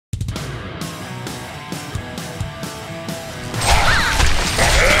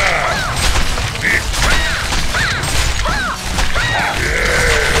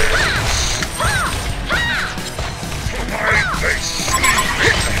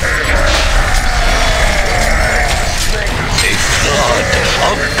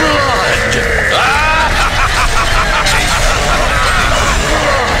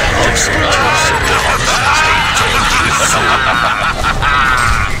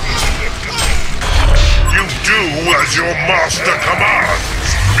as your master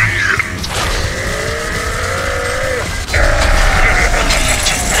commands.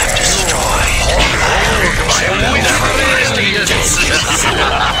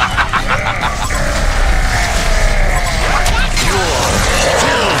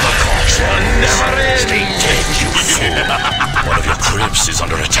 One of your crypts is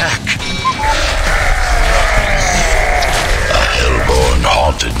under attack. A hellborn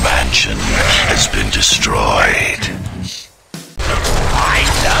haunted mansion has been destroyed. I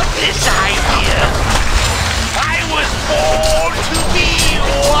love this idea. I was born to be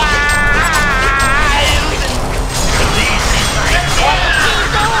wild. This is my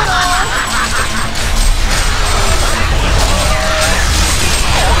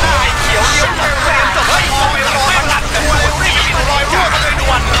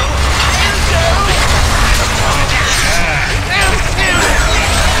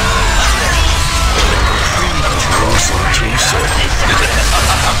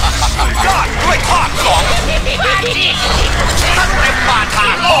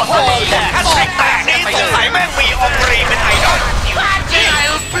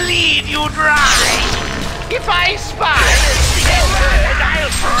I'll bleed you dry. If I spy a bird,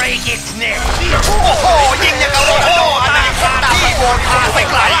 I'll break its neck. โอ้โหยิงอย่างกับโรนัลโดอนาคตที่โดนพาไป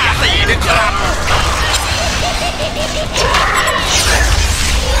ไกลตีนึงครับ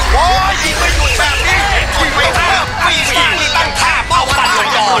โอ้ยยิงไม่หยุดแบบนี้ยิงไม่ห้ามไม่สร้างนี่ตั้งท่าเป้าตัด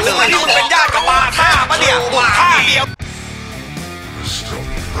จ่อเลยนี่มันเป็นญาติกับบาท่าปะเนี่ยว่าท่าเดียว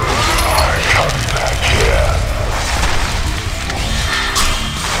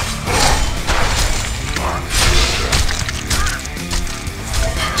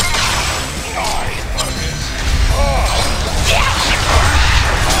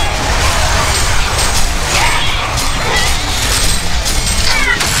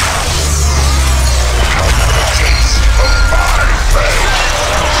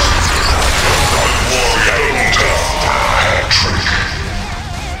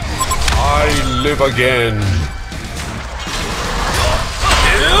Live again.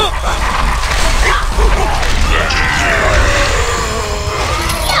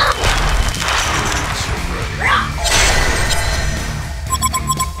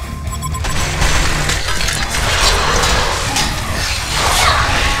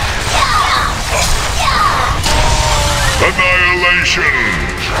 Annihilation.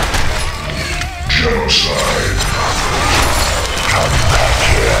 Genocide. Come back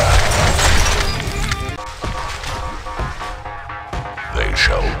here. They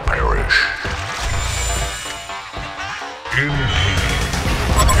shall perish.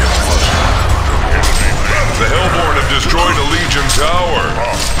 The Hellborn have destroyed a Legion tower.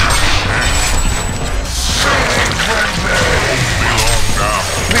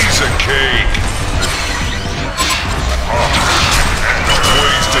 Piece of cake.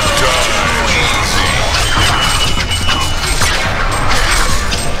 Waste of time.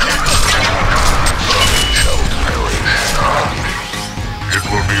 It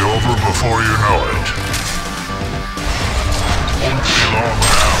will be over before you know it. Won't be long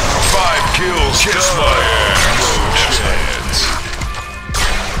now. 5 kills, kiss my ass.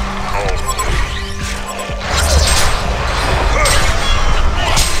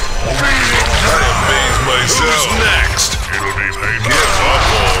 I amaze myself. Who's next? It'll be painful. Give up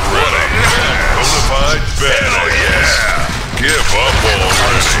already. Qualified bet. Oh yeah. Give up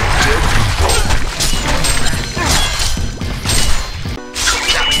already. Dead people.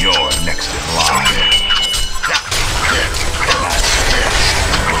 You're next in line.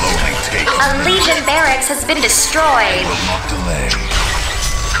 A Legion barracks has been destroyed. Will not delay.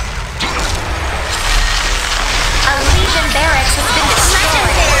 A Legion barracks has been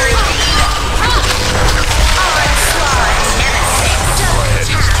destroyed. Onslaught, Nemesis, double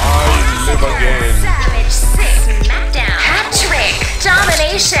tap. I live again. Savage 6, smackdown. Hat-trick,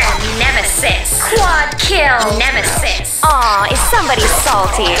 domination, Nemesis. Quad kill, Nemesis. Aw, is somebody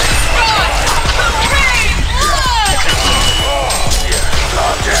salty?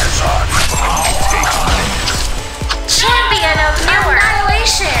 Champion of Newerth.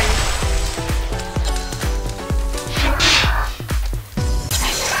 Annihilation.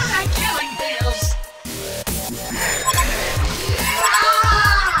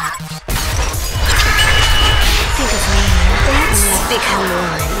 Think of me. Let's become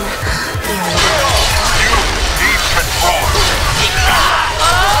one. You need control.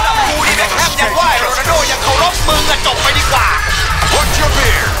 กูนี่แทบจะไหวโรนัลโดยังเคารพมึงอะจบไปดีกว่า What's your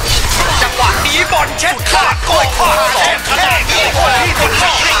beer? จังหวะนี้บอลเช็ดขาดก้อยขวาแช่แค่นี้คนที่คนช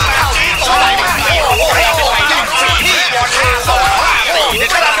อบนี่อะไรไม่เกี่ยวโอ้โหนี่บอล5-2 5-4เนี่ย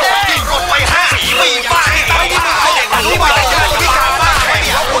กระโดดยิงลงไป5 4มีบ้าที่ตั้งที่มึงเขาเด็ก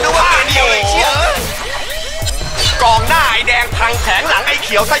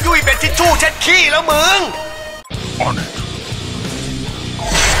ขียวซะยุ่ยเป็นทิชชู่เช็ดขี้แล้วมึง On it.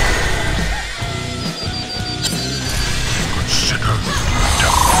 Consider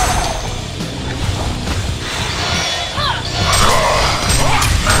death.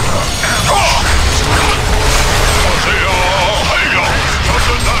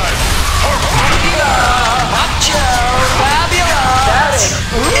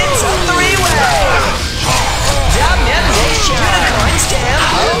 It's a three-way! Domination! Unicorn stamp!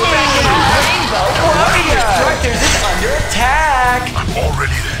 Rainbow warrior! Characters is under attack! I'm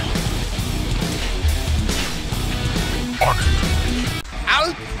already there. On it.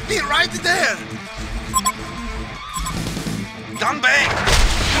 I'll be right there. Gun bang.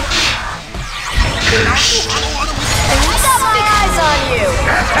 I got my eyes on you!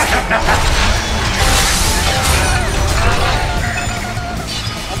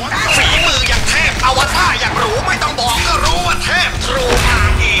 ฝีมืออย่างเทพอวตารอย่างรู้ไม่ต้องบอกก็รู้ว่าเทพทรูมา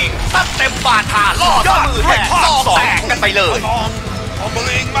เองตัดเต็มบาทาล่อยอดมือแหกซองแตกกันไปเลย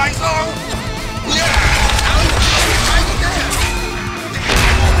Humbling myself. Yeah. I'll be right there.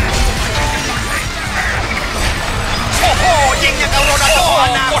 โอ้โหยิงอย่างกับโรนัลโดอ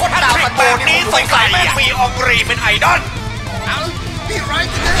นาคตดาวประตูนี้สงสัยแม่งมีอองรีเป็นไอดอล I'll be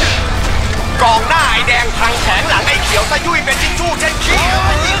right there. กองหน้าไอแดงพังแขงหลังไอเขียวซะยุ่ยเป็นทิชชู่เช็ดขี้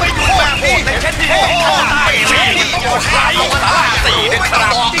ยิงไปอยู่แบบนี้เป็นเช็ดขี้ข้างหน้าไอ้นี่โยนไล่สาราสี่ด้วยครั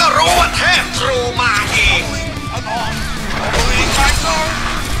บบอกก็รู้ว่าเทพทรูมาเอง Humbling myself.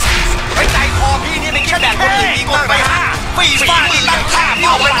 ไว้ใจคอพี่นี่เป็นแค่แดกคนอื่นดีกว่าไปฮะปีฟ้านี่ตั้งท่าเป้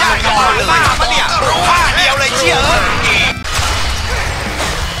ามันยากจะมาเลยมาเนี่ยท่าเดียวเลยเชี่ย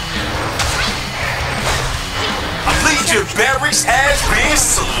Legion barracks has been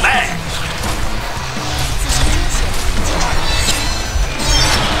slammed.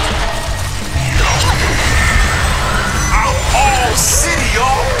 All city,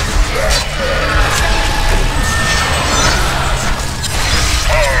 y'all.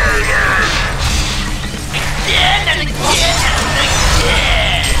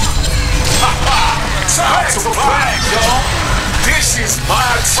 Time to brag, y'all. This is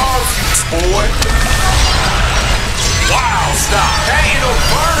my target, boy. Wow, stop. There ain't no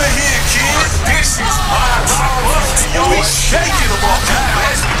burner here, kid. This is my target. You be shaking them up now.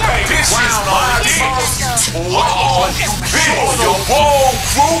 This is my target, boy. On your wall,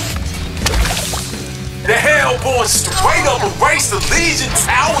 group. The Hellboy straight up erased the Legion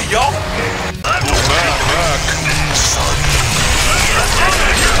Tower, y'all.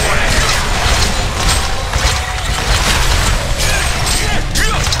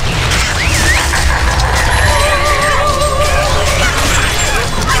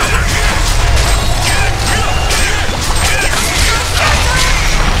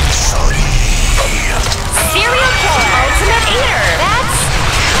 Serial killer, ultimate eater. That's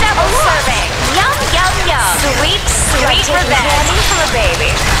double serving. Yum, yum, yum. Sweet, sweet revenge. Candy from a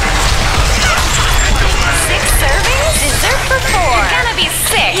baby. 6 servings? Dessert for 4. You're gonna be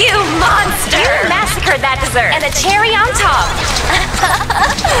sick. You monster. You massacred that dessert. And a cherry on top.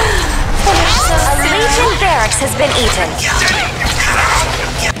 A Legion barracks has been eaten.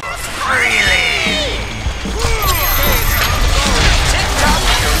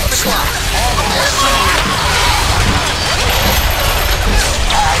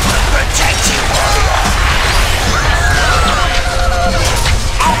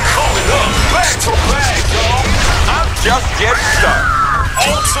 Just getting started.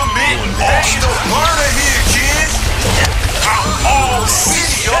 Ultimate national burner here, kids. I'm all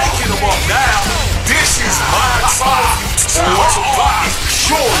city, y'all. Get them up now. This is my target. What's a rock?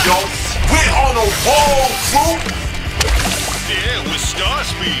 Sure, yo. We're on a wall, group. Yeah, with star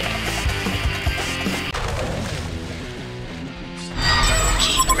speed.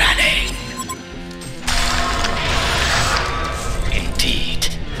 Keep running.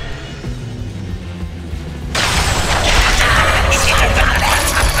 Indeed.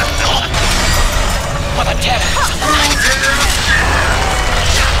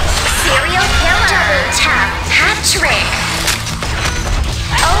 Serial killer. Double tap. Hat trick.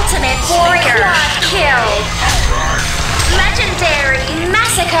 Ultimate warrior. Quad kill. Legendary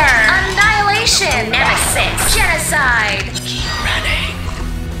massacre. Annihilation. Nemesis. Genocide.